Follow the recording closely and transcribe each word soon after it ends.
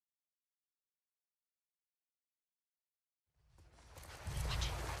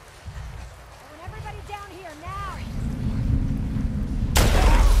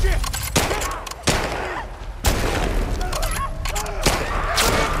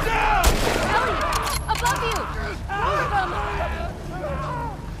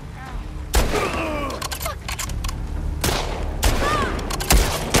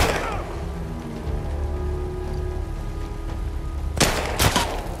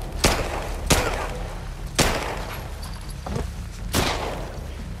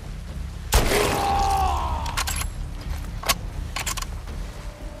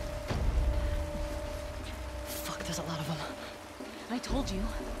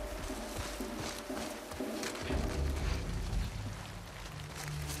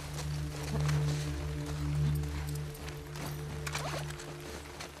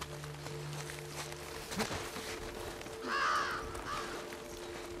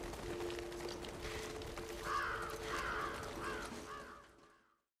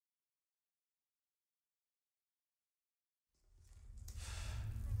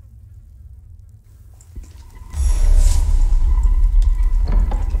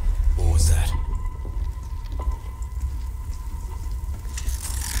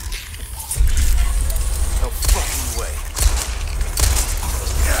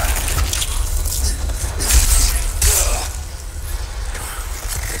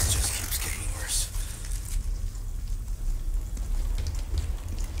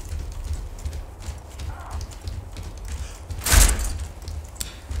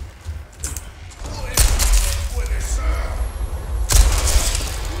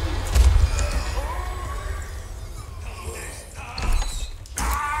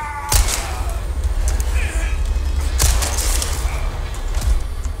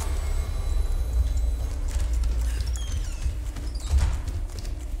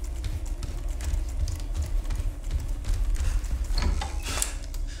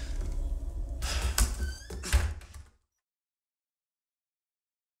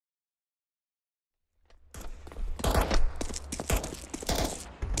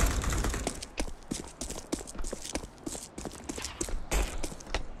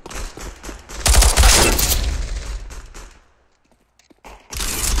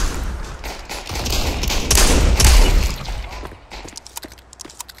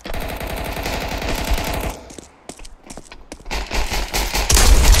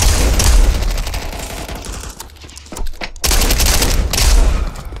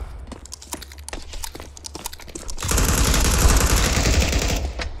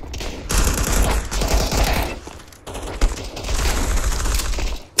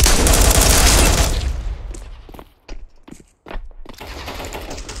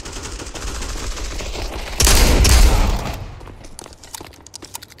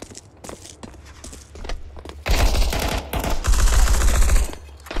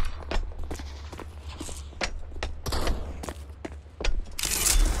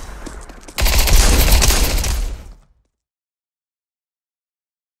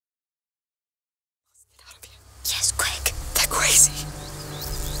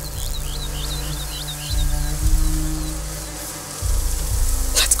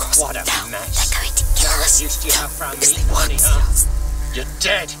What a No, mess. they're going to kill us. Used to you have found Because me they want money, to huh? kill us. You're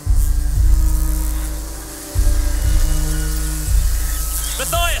dead.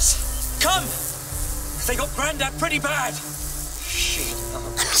 Matthias, come! They got Grandad pretty bad. Shit.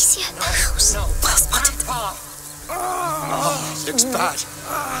 Amicia, house. No. Well spotted. Grandpa. Oh, looks bad.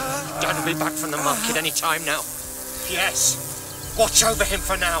 Dad will be back from the market any time now. Yes. Watch over him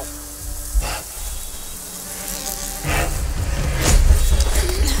for now.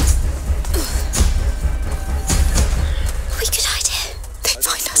 We could hide here. They'd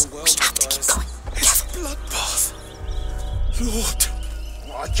find us. We have to keep going. It's a bloodbath. Lord.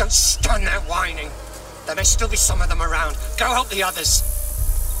 Oh, just stand there whining. There may still be some of them around. Go help the others.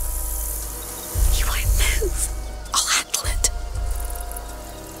 You won't move. I'll handle it.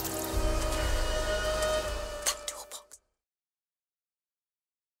 That toolbox.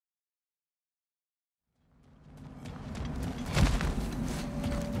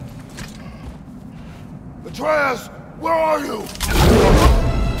 Atreus, where are you?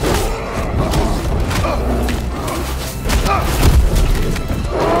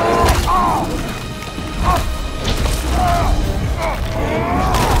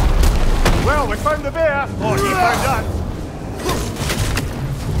 Well, we found the bear, or he found us.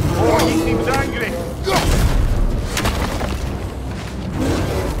 Oh, he seems angry.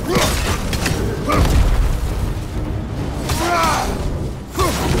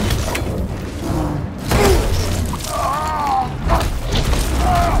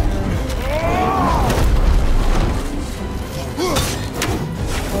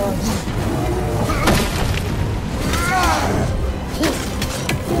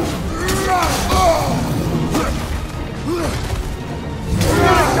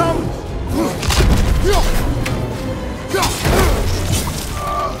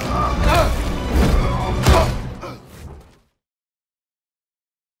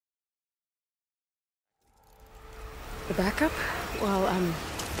 The backup? Well,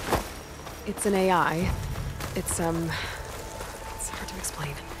 it's an AI. It's hard to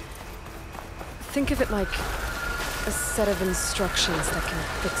explain. Think of it like a set of instructions that can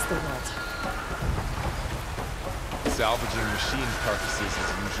fix the world. Salvaging machine carcasses as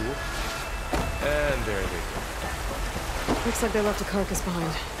usual. And there they go. Looks like they left a carcass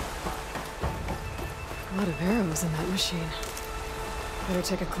behind. A lot of arrows in that machine. Better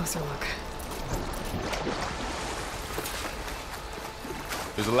take a closer look.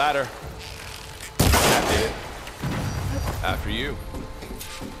 There's a ladder. That did it. After you.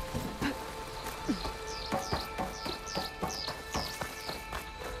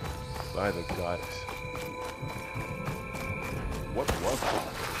 By the goddess. What was that?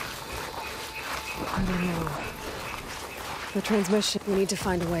 I don't know. The transmission, we need to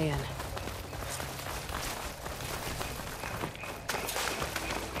find a way in.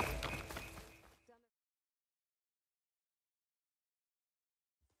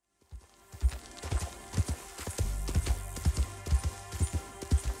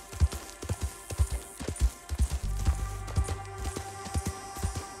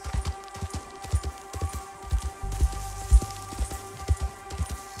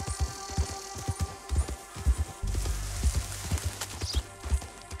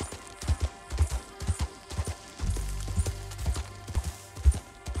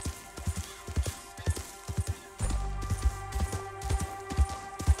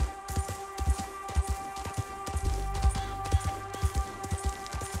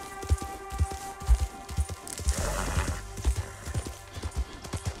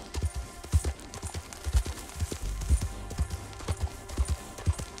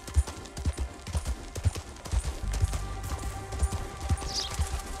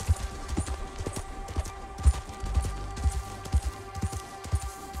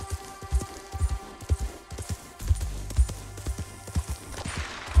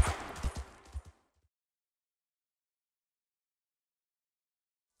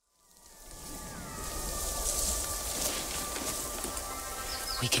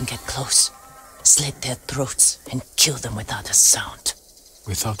 We can get close, slit their throats, and kill them without a sound.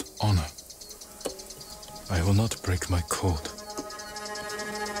 Without honor, I will not break my code.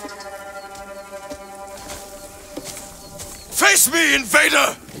 Face me,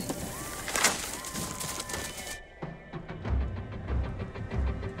 invader!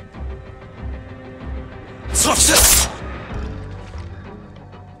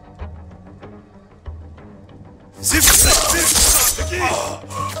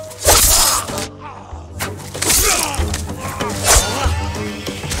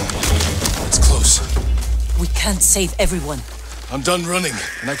 It's close. We can't save everyone. I'm done running,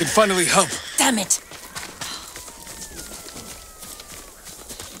 and I can finally help. Damn it!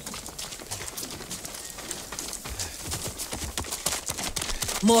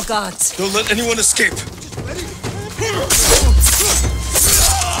 More guards. Don't let anyone escape!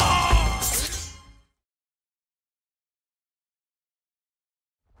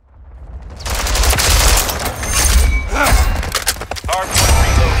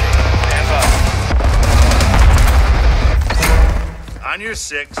 On your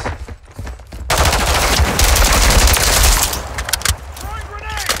 6. Throwing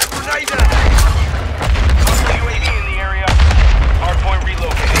grenade! Grenade out! UAV in the area. Hardpoint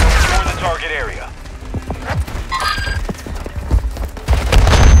relocated. Secure the target area.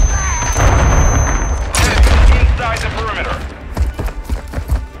 Enemy inside the perimeter.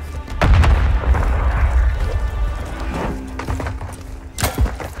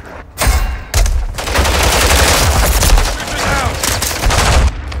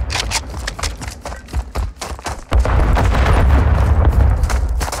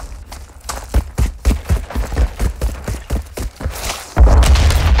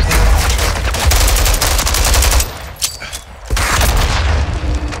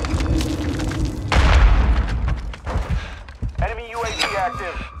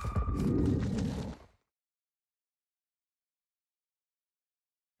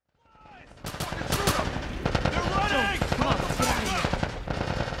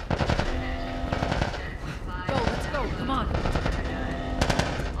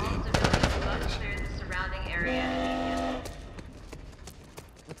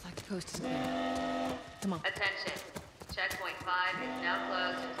 Coast is clear. Come on. Attention. Checkpoint 5 is now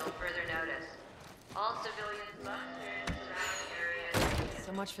closed until further notice. All civilians must clear the surrounding areas.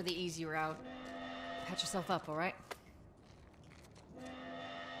 So much for the easy route. Patch yourself up, all right?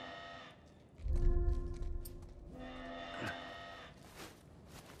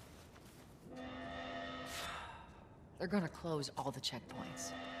 They're gonna close all the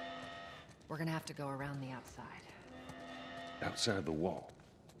checkpoints. We're gonna have to go around the outside. Outside the wall.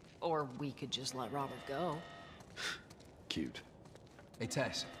 Or we could just let Robert go. Cute. Hey,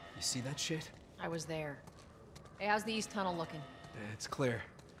 Tess, you see that shit? I was there. Hey, how's the east tunnel looking? It's clear.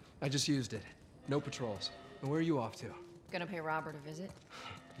 I just used it. No patrols. And where are you off to? Gonna pay Robert a visit?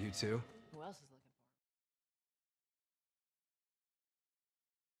 You too? Who else is looking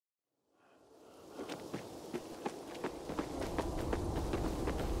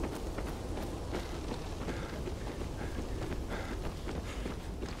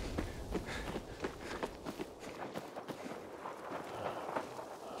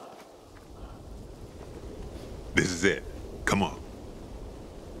This is it. Come on.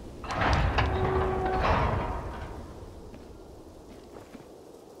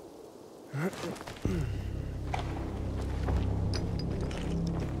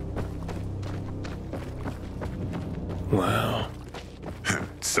 Wow.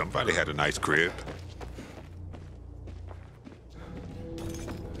 Somebody had a nice crib.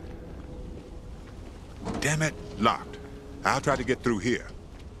 Damn it, locked. I'll try to get through here.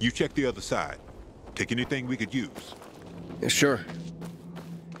 You check the other side. Take anything we could use. Yeah, sure.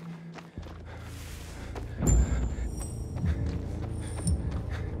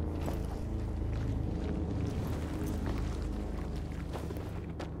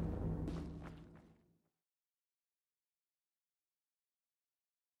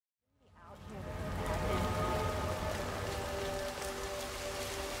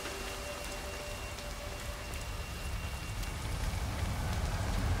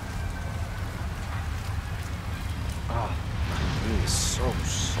 So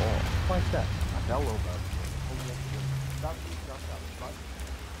soft. Like that. A bellow bug.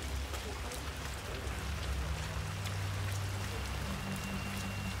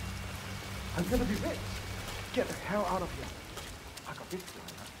 I'm gonna be rich. Get the hell out of here. I got this guy.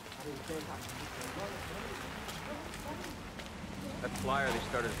 That flyer they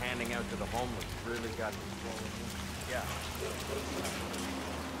started handing out to the homeless really got me swollen. Yeah.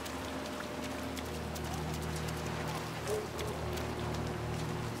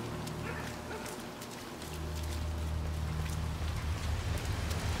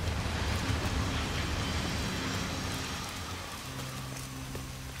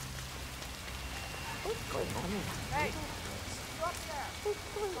 Hey!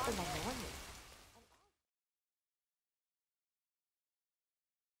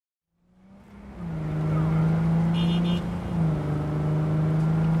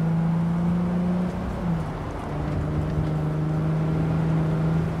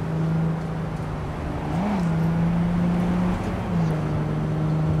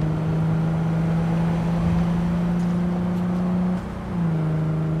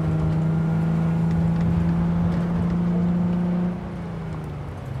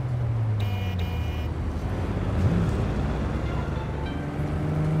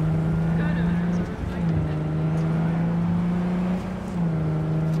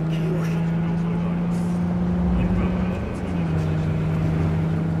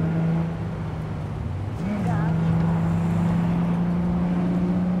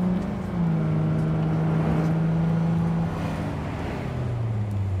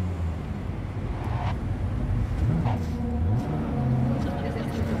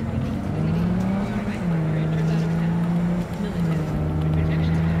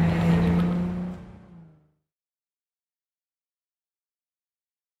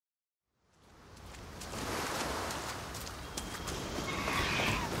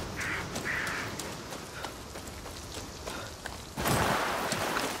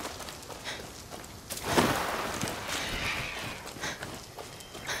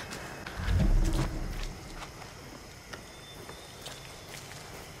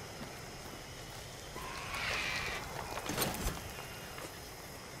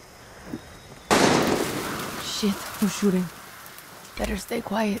 Shit, who's shooting? Better stay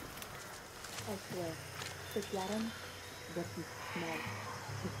quiet. I swear, the Karen doesn't smell.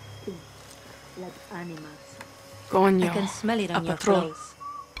 It stinks like animals. Coño. I can smell it on a your patrol. clothes,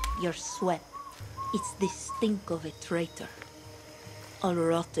 your sweat. It's the stink of a traitor. All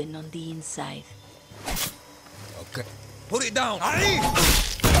rotten on the inside. Okay. Put it down!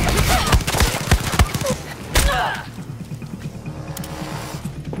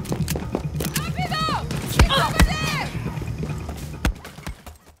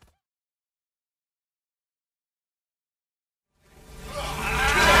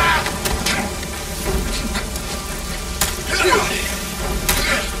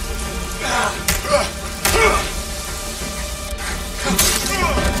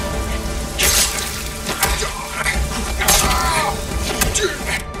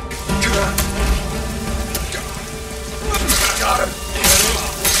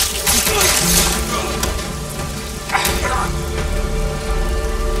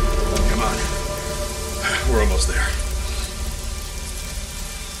 We're almost there.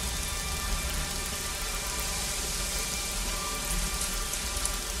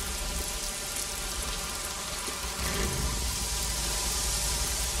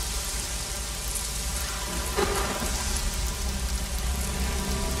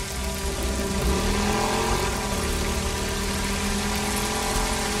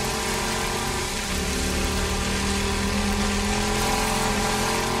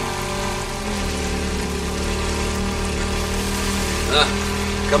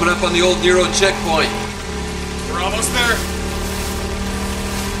 Coming up on the old Nero checkpoint. We're almost there.